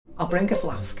I'll bring a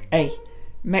flask. Hey,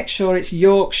 make sure it's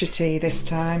Yorkshire tea this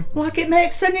time. Like it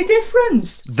makes any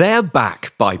difference. They're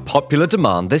back by popular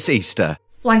demand this Easter.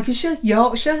 Lancashire,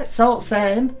 Yorkshire, it's all the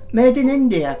same. Made in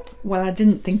India. Well, I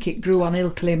didn't think it grew on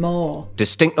Ilkley Moor.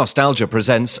 Distinct Nostalgia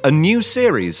presents a new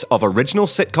series of original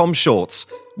sitcom shorts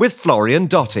with Florian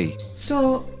Doty.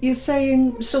 So, you're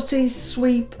saying Sooty,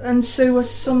 Sweep and Sue are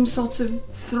some sort of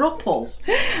throuple?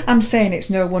 I'm saying it's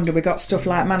no wonder we got stuff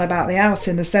like Man About the House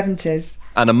in the 70s.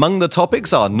 And among the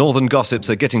topics our northern gossips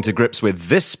are getting to grips with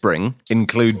this spring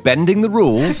include bending the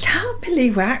rules. I can't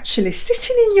believe we're actually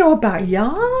sitting in your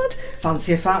backyard.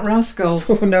 Fancy a fat rascal?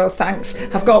 Oh, no thanks.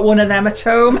 I've got one of them at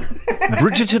home.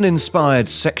 Bridgerton-inspired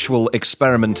sexual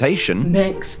experimentation.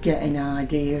 Mick's getting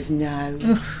ideas now.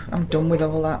 I'm done with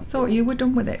all that. Thought you were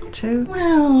done with it too.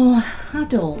 Well, I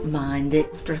don't mind it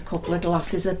after a couple of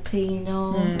glasses of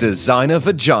Pinot. Designer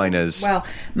vaginas. Well,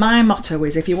 my motto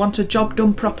is if you want a job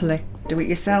done properly, do it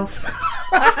yourself.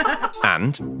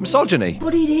 And misogyny.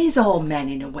 But it is all men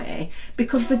in a way,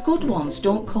 because the good ones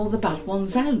don't call the bad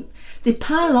ones out. They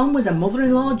pile on with their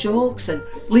mother-in-law jokes and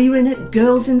leering at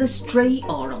girls in the street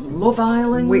or on Love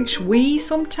Island. Which we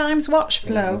sometimes watch,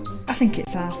 Flo. I think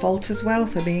it's our fault as well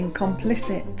for being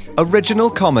complicit. Original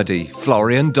comedy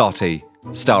Florian Doty,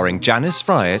 starring Janice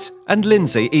Fryatt and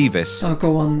Lindsay Evis. Oh,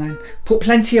 go on then. Put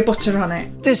plenty of butter on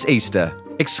it. This Easter,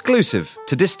 exclusive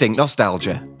to Distinct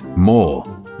Nostalgia. More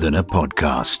than a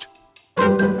podcast.